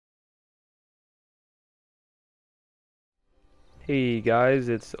Hey guys,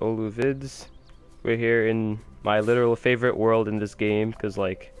 it's Oluvids. We're here in my literal favorite world in this game because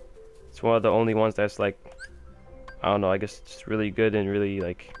like it's one of the only ones that's like, I don't know, I guess it's really good and really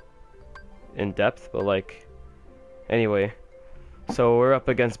like in depth, but like anyway. So we're up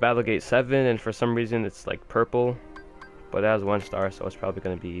against Battlegate 7 and for some reason it's like purple, but it has 1 star, so it's probably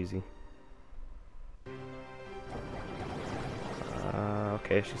gonna be easy.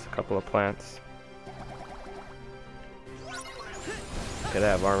 Okay, it's just a couple of plants. Okay, they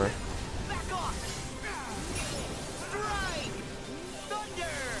have armor.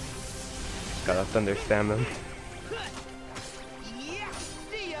 Got a thunder stamina.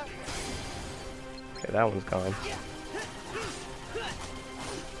 Okay, that one's gone.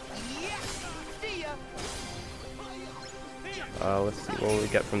 Let's see what we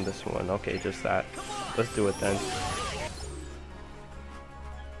get from this one. Okay, just that. Let's do it then.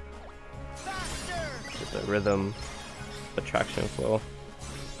 With the rhythm, attraction flow.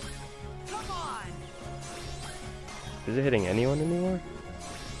 Is it hitting anyone anymore?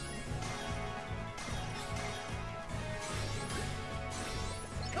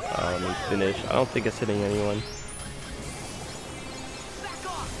 Let me finish. I don't think it's hitting anyone.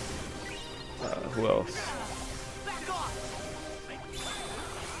 Who else?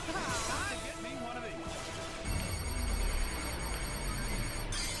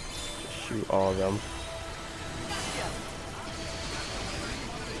 Just shoot all of them.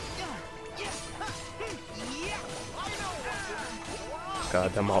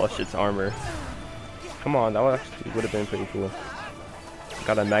 Gotta demolish its armor. Come on, that actually would have been pretty cool.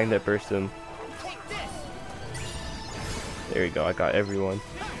 Got a magnet burst him. There we go, I got everyone.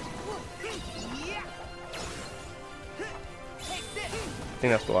 I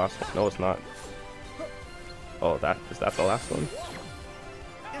think that's the last one. No, it's not. Oh, is that the last one?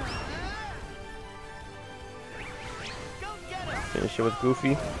 Finish it with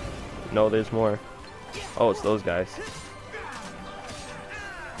Goofy. No, there's more. Oh, it's those guys.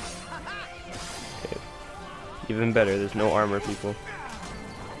 Okay. Even better, there's no armor, people.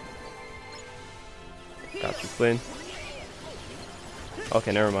 Got you, Flynn.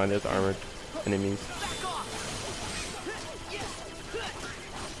 Okay, never mind, there's armored enemies.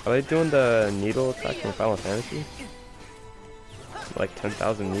 Are they doing the needle attack from Final Fantasy? Like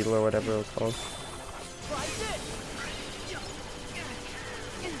 10,000 needle or whatever it was called.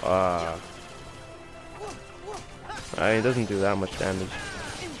 I mean, it doesn't do that much damage.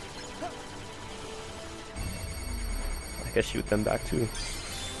 I guess shoot them back too.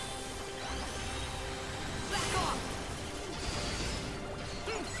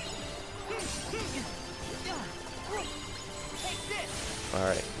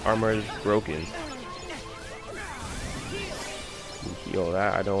 Alright, armor is broken. Heal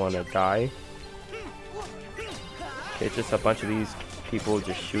that, I don't want to die. Okay, it's just a bunch of these people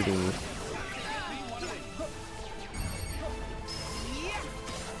just shooting me.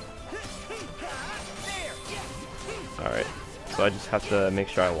 Alright, so I just have to make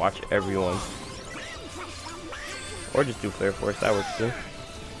sure I watch everyone. Or just do Flare Force, that works too.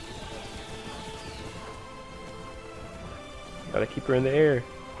 Gotta keep her in the air.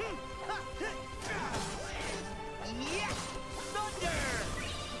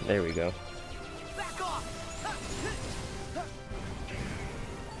 There we go.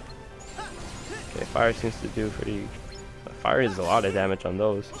 Okay, fire seems to do pretty... Fire is a lot of damage on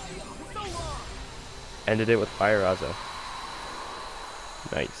those. Ended it with Fire Raza.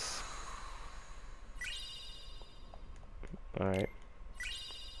 Nice. Alright.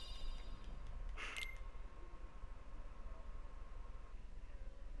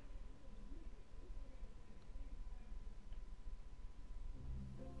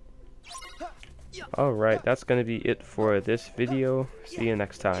 Alright, that's gonna be it for this video. See you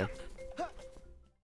next time.